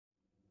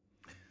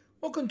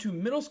Welcome to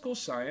Middle School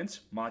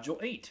Science,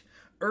 Module 8,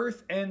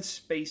 Earth and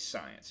Space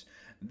Science.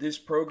 This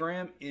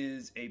program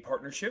is a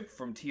partnership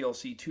from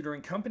TLC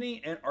Tutoring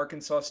Company and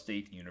Arkansas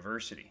State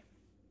University.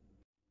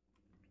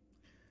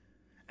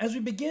 As we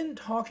begin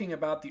talking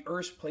about the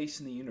Earth's place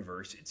in the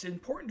universe, it's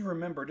important to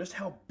remember just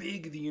how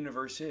big the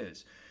universe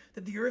is.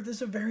 That the Earth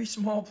is a very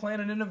small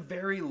planet in a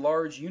very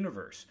large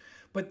universe.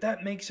 But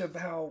that makes of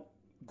how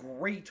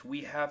great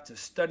we have to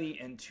study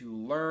and to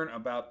learn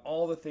about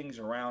all the things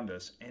around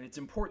us, and it's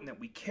important that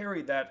we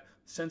carry that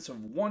sense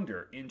of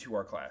wonder into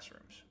our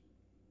classrooms.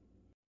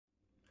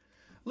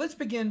 Let's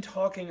begin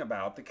talking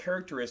about the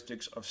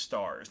characteristics of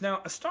stars.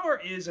 Now, a star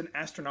is an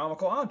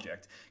astronomical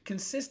object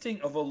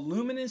consisting of a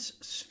luminous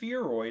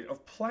spheroid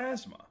of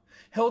plasma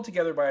held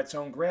together by its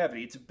own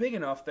gravity. It's big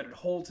enough that it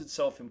holds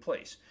itself in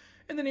place.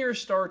 And the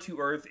nearest star to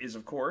Earth is,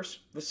 of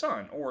course, the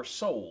Sun, or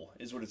Sol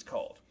is what it's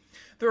called.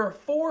 There are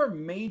four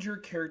major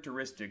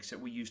characteristics that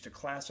we use to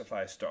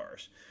classify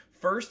stars.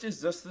 First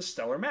is just the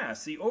stellar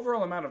mass, the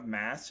overall amount of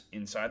mass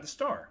inside the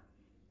star.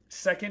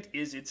 Second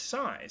is its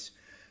size.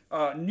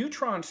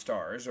 Neutron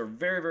stars are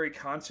very, very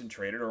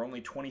concentrated, or only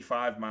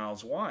 25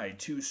 miles wide,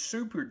 to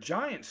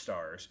supergiant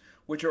stars,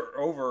 which are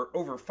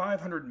over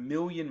 500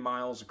 million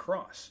miles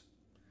across.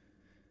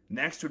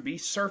 Next would be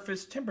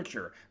surface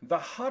temperature. The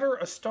hotter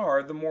a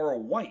star, the more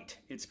white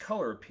its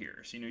color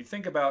appears. You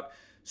think about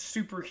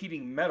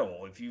superheating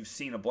metal if you've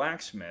seen a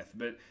blacksmith,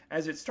 but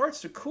as it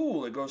starts to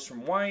cool, it goes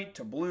from white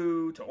to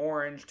blue to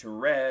orange to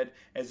red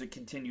as it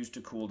continues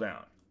to cool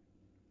down.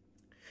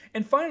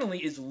 And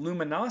finally is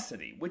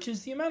luminosity, which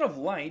is the amount of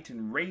light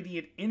and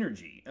radiant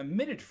energy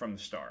emitted from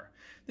the star.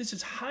 This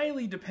is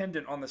highly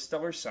dependent on the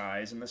stellar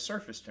size and the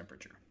surface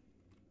temperature.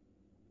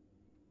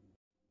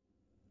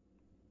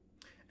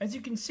 As you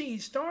can see,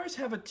 stars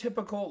have a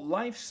typical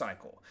life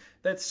cycle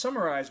that's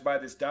summarized by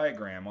this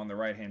diagram on the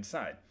right-hand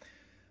side.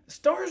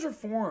 Stars are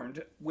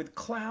formed with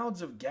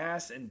clouds of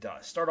gas and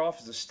dust, start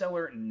off as a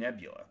stellar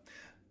nebula.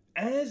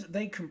 As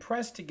they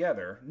compress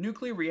together,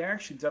 nuclear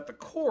reactions at the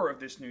core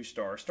of this new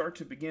star start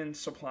to begin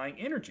supplying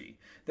energy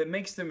that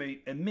makes them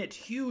emit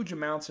huge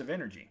amounts of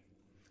energy.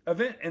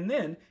 And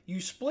then you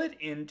split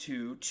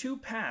into two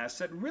paths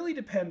that really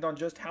depend on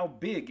just how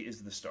big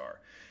is the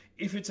star.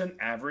 If it's an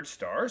average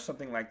star,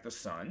 something like the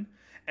Sun,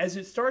 as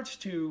it starts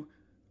to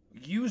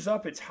use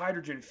up its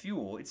hydrogen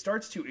fuel, it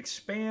starts to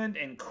expand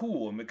and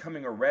cool and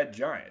becoming a red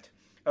giant.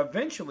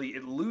 Eventually,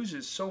 it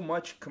loses so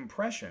much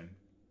compression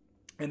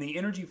and the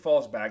energy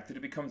falls back that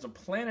it becomes a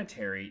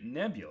planetary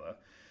nebula.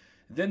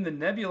 Then the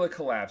nebula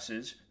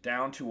collapses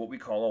down to what we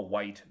call a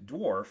white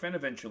dwarf and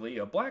eventually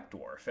a black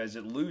dwarf as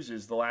it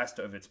loses the last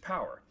of its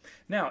power.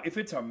 Now, if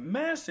it's a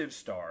massive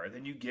star,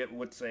 then you get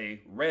what's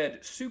a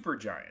red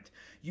supergiant.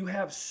 You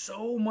have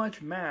so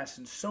much mass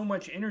and so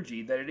much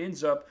energy that it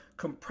ends up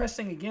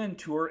compressing again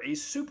to a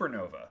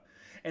supernova.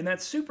 And that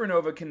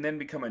supernova can then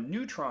become a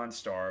neutron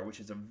star, which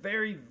is a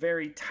very,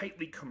 very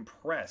tightly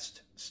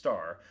compressed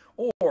star,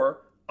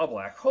 or a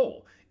black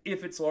hole,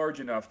 if it's large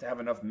enough to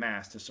have enough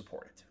mass to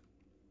support it.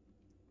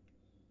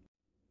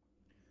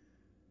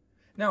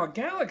 Now, a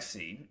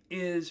galaxy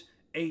is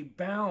a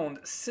bound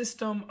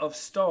system of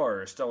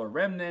stars, stellar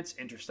remnants,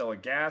 interstellar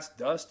gas,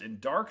 dust, and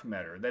dark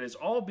matter that is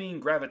all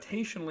being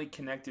gravitationally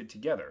connected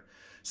together.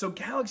 So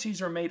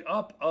galaxies are made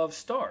up of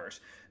stars.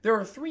 There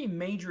are three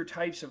major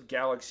types of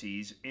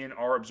galaxies in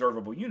our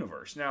observable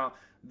universe. Now,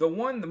 the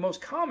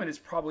most common is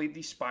probably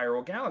the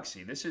spiral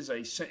galaxy. It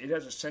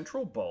has a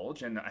central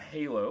bulge and a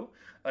halo,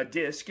 a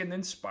disk, and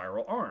then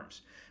spiral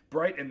arms.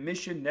 Bright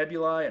emission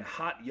nebulae and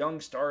hot young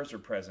stars are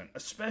present,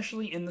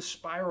 especially in the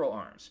spiral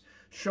arms,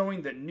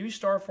 showing that new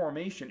star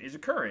formation is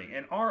occurring,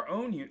 and our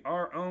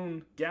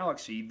own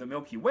galaxy, the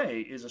Milky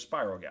Way, is a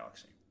spiral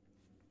galaxy.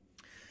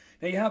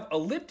 Now you have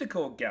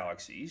elliptical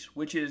galaxies,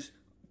 which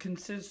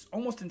consists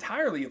almost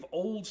entirely of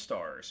old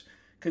stars,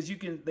 because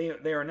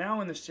they are now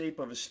in the shape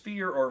of a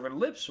sphere or of an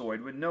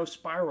ellipsoid with no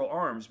spiral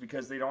arms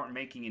because they aren't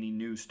making any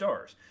new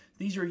stars.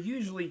 These are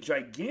usually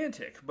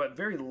gigantic, but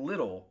very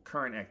little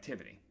current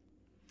activity.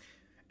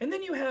 And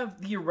then you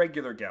have the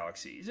irregular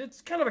galaxies.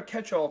 It's kind of a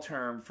catch-all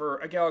term for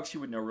a galaxy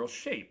with no real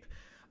shape.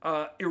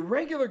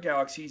 Irregular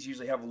galaxies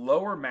usually have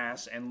lower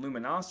mass and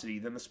luminosity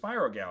than the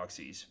spiral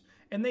galaxies,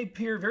 and they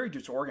appear very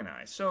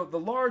disorganized. So the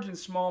large and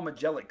small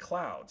Magellan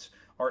clouds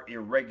are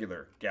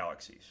irregular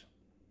galaxies.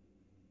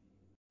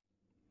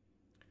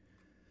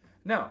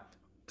 Now,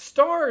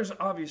 stars,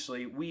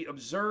 obviously, we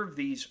observe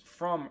these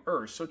from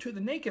Earth. So to the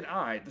naked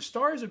eye, the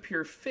stars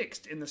appear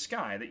fixed in the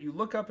sky, that you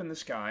look up in the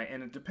sky,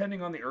 and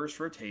depending on the Earth's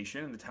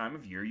rotation and the time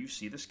of year, you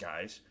see the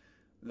skies.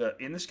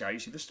 In the sky, you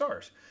see the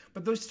stars.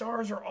 But those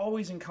stars are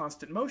always in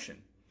constant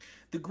motion.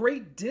 The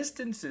great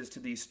distances to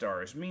these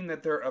stars mean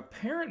that their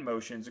apparent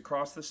motions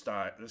across the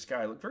sky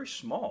look very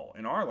small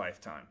in our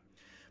lifetime.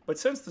 But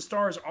since the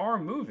stars are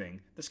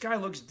moving, the sky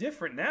looks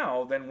different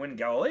now than when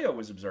Galileo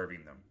was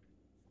observing them.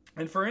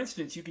 And for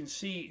instance, you can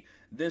see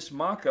this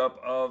mock-up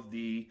of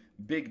the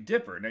Big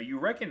Dipper. Now you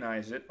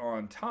recognize it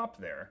on top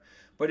there,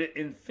 but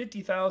in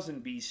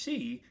 50,000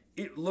 BC,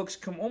 it looks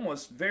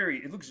almost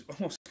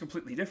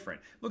completely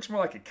different. It looks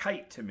more like a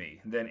kite to me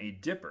than a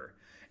dipper.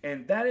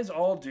 And that is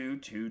all due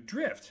to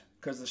drift,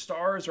 because the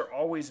stars are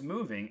always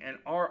moving and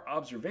our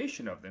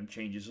observation of them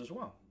changes as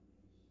well.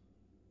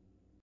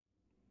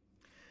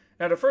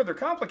 Now, to further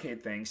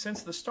complicate things,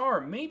 since the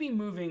star may be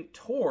moving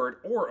toward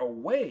or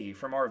away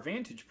from our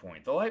vantage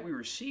point, the light we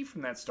receive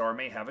from that star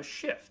may have a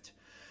shift.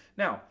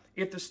 Now,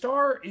 if the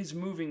star is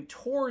moving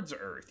towards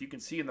Earth, you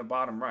can see in the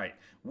bottom right,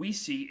 we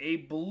see a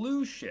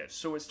blue shift.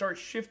 So it starts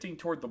shifting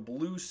toward the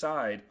blue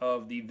side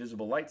of the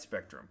visible light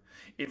spectrum.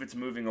 If it's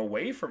moving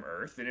away from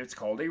Earth, then it's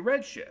called a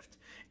red shift.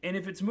 And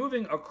if it's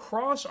moving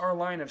across our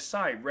line of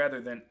sight rather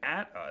than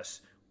at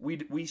us,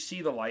 we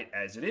see the light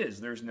as it is.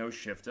 There's no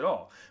shift at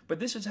all. But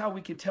this is how we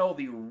can tell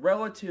the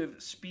relative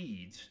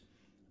speeds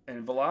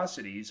and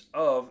velocities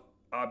of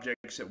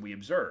objects that we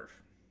observe.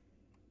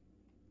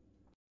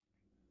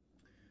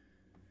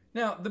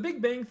 Now, the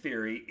Big Bang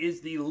Theory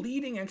is the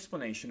leading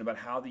explanation about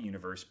how the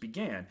universe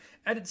began.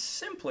 At its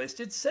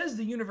simplest, it says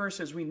the universe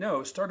as we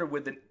know started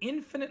with an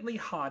infinitely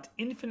hot,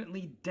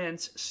 infinitely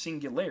dense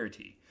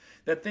singularity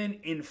that then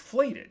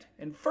inflated,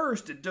 and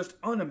first at just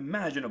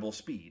unimaginable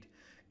speed,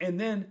 and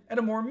then at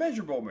a more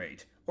measurable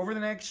rate over the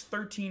next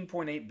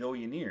 13.8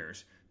 billion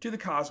years to the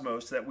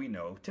cosmos that we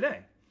know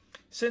today.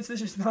 Since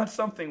this is not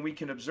something we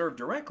can observe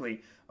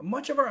directly,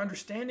 much of our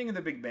understanding of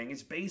the Big Bang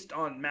is based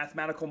on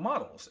mathematical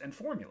models and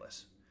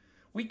formulas.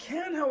 We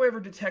can, however,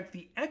 detect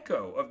the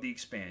echo of the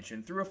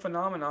expansion through a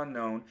phenomenon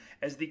known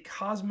as the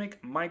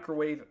cosmic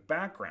microwave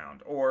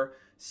background, or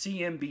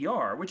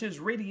CMBR, which is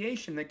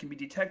radiation that can be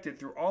detected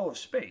through all of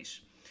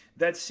space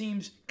that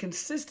seems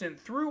consistent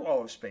through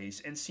all of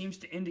space and seems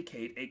to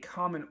indicate a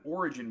common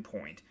origin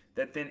point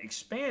that then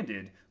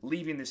expanded,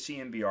 leaving the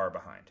CMBR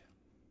behind.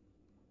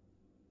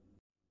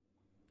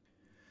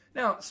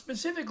 Now,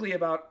 specifically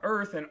about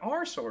Earth and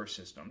our solar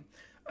system,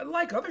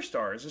 like other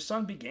stars, the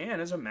Sun began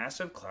as a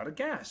massive cloud of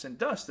gas and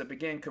dust that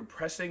began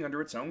compressing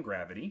under its own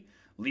gravity,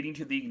 leading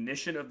to the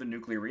ignition of the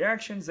nuclear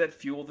reactions that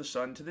fuel the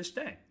Sun to this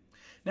day.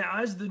 Now,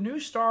 as the new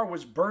star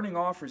was burning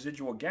off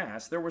residual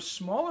gas, there were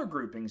smaller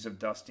groupings of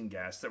dust and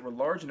gas that were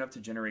large enough to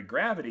generate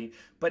gravity,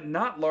 but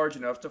not large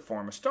enough to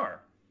form a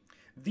star.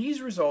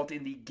 These result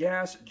in the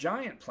gas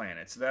giant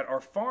planets that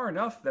are far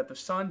enough that the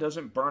Sun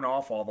doesn't burn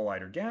off all the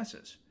lighter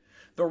gases.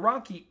 The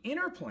rocky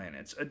inner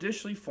planets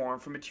additionally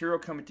form from material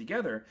coming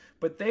together,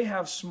 but they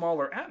have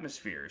smaller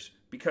atmospheres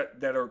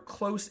that are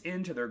close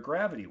into their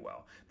gravity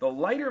well. The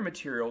lighter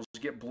materials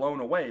get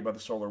blown away by the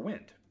solar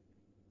wind.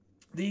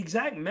 The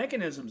exact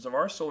mechanisms of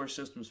our solar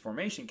system's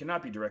formation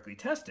cannot be directly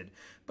tested,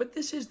 but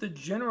this is the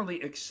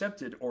generally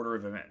accepted order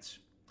of events.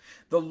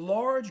 The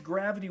large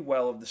gravity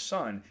well of the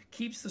Sun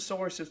keeps the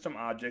solar system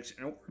objects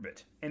in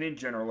orbit and in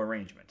general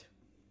arrangement.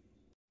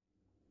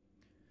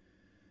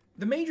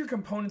 The major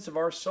components of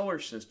our solar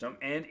system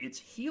and its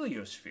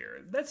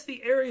heliosphere, that's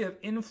the area of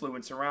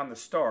influence around the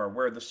star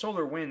where the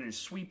solar wind is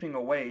sweeping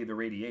away the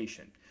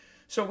radiation.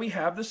 So we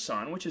have the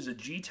Sun, which is a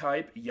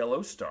G-type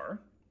yellow star.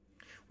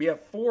 We have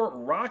 4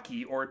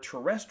 rocky or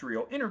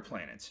terrestrial inner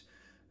planets: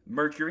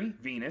 Mercury,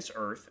 Venus,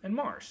 Earth, and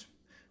Mars.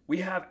 We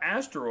have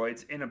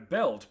asteroids in a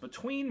belt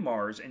between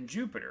Mars and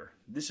Jupiter.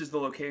 This is the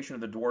location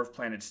of the dwarf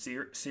planet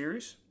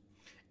Ceres,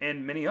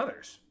 and many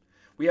others.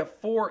 We have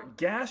 4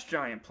 gas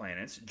giant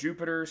planets: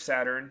 Jupiter,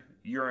 Saturn,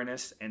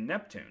 Uranus, and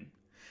Neptune,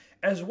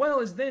 as well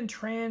as then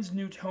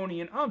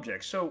trans-Newtonian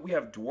objects. So we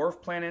have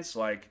dwarf planets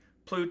like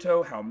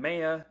Pluto,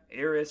 Haumea,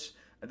 Eris,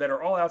 that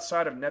are all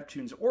outside of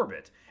Neptune's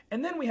orbit.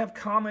 And then we have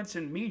comets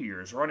and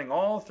meteors running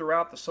all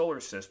throughout the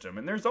solar system.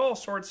 And there's all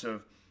sorts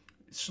of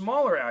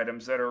smaller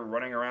items that are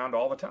running around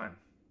all the time.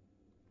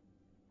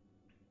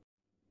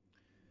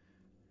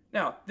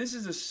 Now, this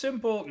is a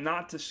simple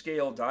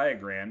not-to-scale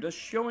diagram just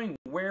showing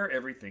where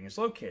everything is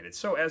located.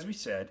 So as we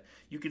said,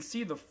 you can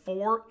see the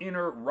 4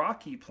 inner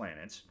rocky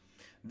planets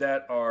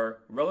that are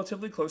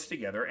relatively close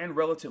together and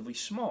relatively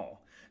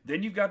small.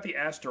 Then you've got the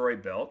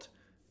asteroid belt: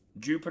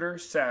 Jupiter,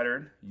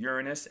 Saturn,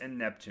 Uranus, and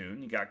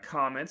Neptune. You got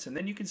comets, and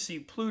then you can see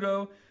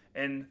Pluto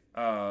and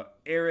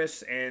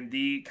Eris and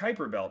the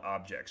Kuiper Belt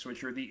objects,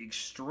 which are the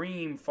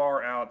extreme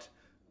far out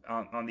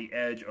on the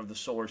edge of the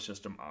solar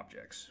system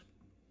objects.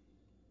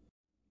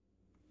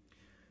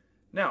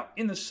 Now,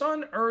 in the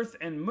Sun, Earth,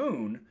 and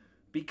Moon,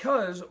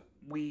 because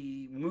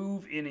we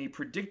move in a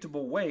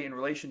predictable way in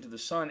relation to the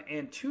Sun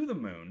and to the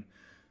Moon,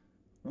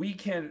 we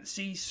can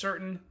see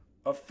certain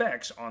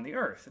effects on the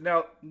Earth.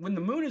 Now, when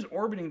the Moon is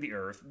orbiting the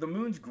Earth, the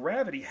Moon's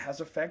gravity has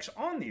effects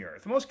on the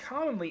Earth, most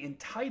commonly in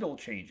tidal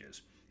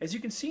changes. As you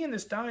can see in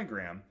this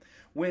diagram,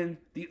 when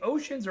the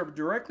oceans are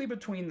directly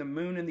between the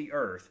Moon and the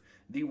Earth,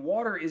 the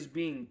water is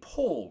being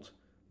pulled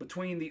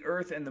between the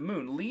Earth and the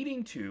Moon,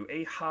 leading to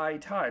a high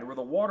tide where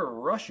the water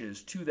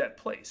rushes to that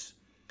place.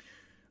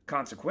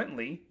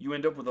 Consequently, you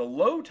end up with a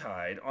low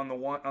tide on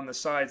the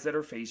sides that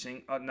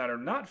are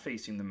not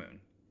facing the Moon.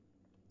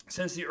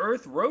 Since the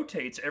Earth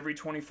rotates every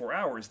 24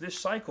 hours, this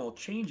cycle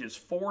changes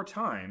 4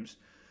 times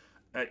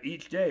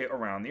each day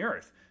around the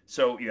Earth.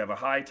 So you have a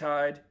high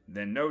tide,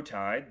 then no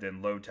tide,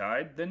 then low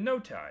tide, then no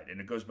tide. And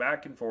it goes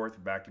back and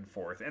forth, back and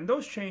forth. And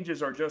those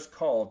changes are just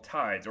called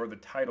tides, or the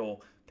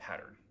tidal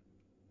pattern.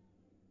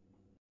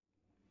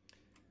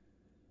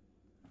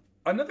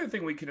 Another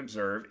thing we can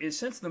observe is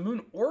since the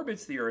moon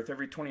orbits the Earth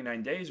every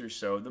 29 days or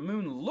so, the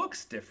moon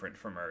looks different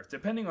from Earth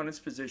depending on its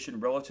position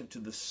relative to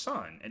the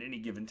sun at any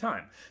given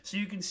time. So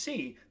you can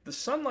see the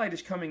sunlight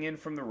is coming in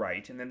from the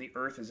right and then the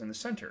Earth is in the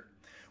center.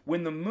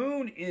 When the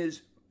moon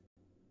is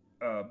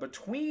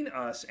between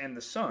us and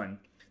the sun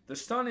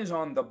is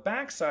on the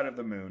back side of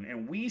the moon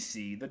and we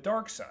see the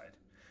dark side.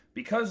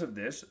 Because of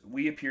this,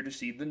 we appear to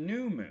see the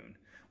new moon.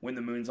 When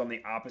the moon's on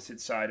the opposite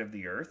side of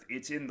the Earth,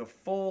 it's in the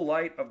full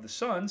light of the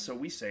sun, so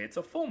we say it's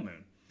a full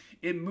moon.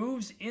 It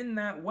moves in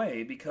that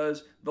way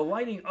because the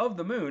lighting of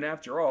the moon,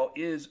 after all,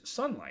 is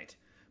sunlight,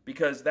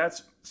 because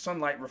that's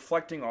sunlight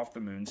reflecting off the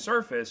moon's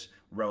surface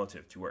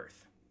relative to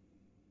Earth.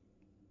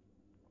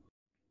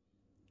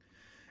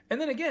 And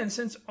then again,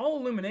 since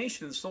all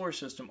illumination in the solar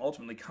system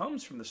ultimately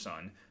comes from the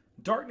sun,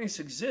 darkness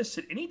exists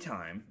at any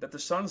time that the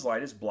sun's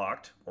light is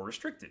blocked or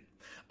restricted.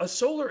 A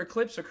solar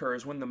eclipse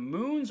occurs when the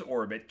moon's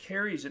orbit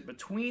carries it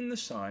between the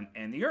sun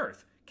and the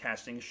Earth,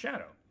 casting a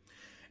shadow.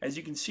 As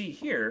you can see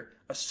here,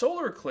 a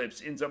solar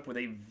eclipse ends up with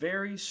a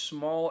very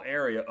small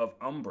area of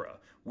umbra,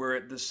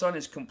 where the sun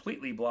is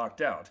completely blocked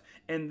out,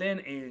 and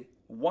then a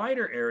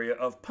wider area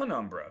of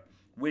penumbra,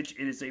 which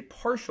is a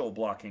partial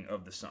blocking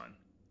of the sun.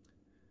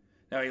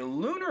 Now, a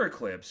lunar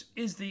eclipse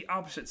is the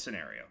opposite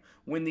scenario,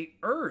 when the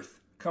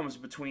Earth comes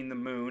between the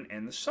moon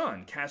and the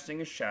sun,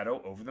 casting a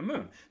shadow over the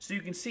moon. So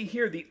you can see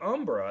here the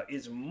umbra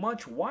is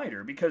much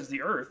wider because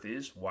the Earth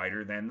is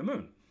wider than the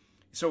moon.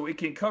 So it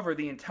can cover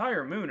the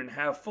entire moon and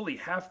have fully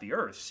half the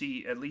Earth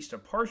see at least a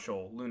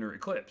partial lunar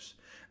eclipse.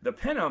 The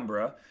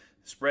penumbra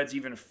spreads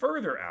even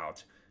further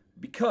out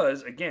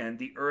because, again,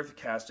 the Earth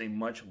casts a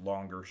much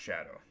longer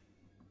shadow.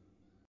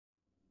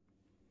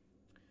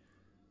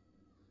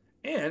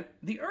 And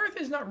the Earth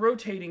is not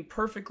rotating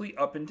perfectly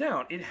up and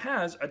down. It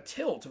has a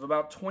tilt of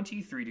about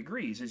 23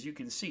 degrees. As you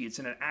can see, it's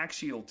in an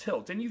axial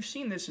tilt. And you've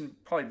seen this in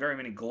probably very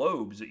many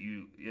globes that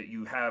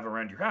you have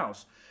around your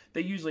house.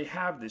 They usually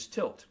have this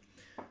tilt.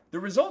 The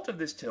result of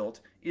this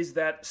tilt is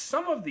that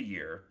some of the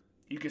year,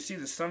 you can see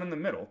the sun in the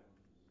middle,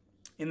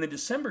 in the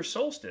December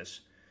solstice,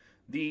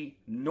 the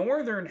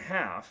northern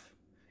half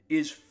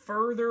is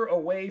further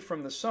away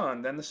from the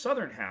sun than the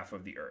southern half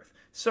of the Earth.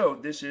 So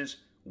this is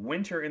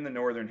winter in the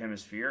northern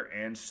hemisphere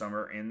and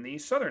summer in the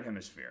southern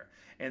hemisphere.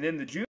 And then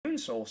the June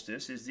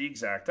solstice is the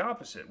exact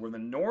opposite, where the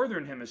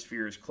northern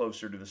hemisphere is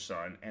closer to the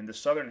sun and the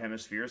southern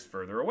hemisphere is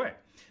further away.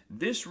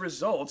 This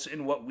results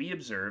in what we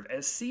observe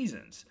as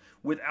seasons.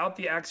 Without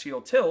the axial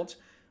tilt,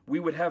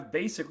 we would have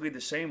basically the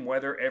same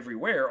weather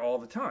everywhere all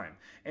the time.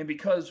 And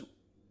because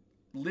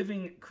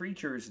living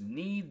creatures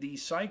need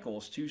these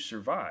cycles to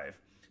survive,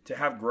 to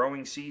have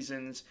growing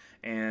seasons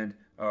and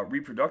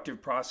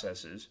reproductive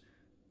processes,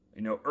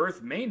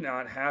 Earth may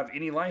not have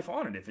any life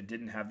on it if it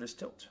didn't have this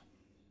tilt.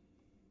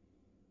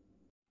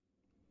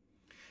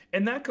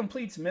 And that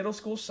completes Middle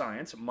School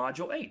Science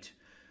Module 8.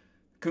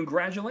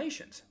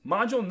 Congratulations!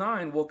 Module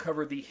 9 will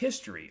cover the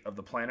history of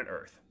the planet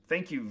Earth.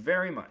 Thank you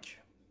very much.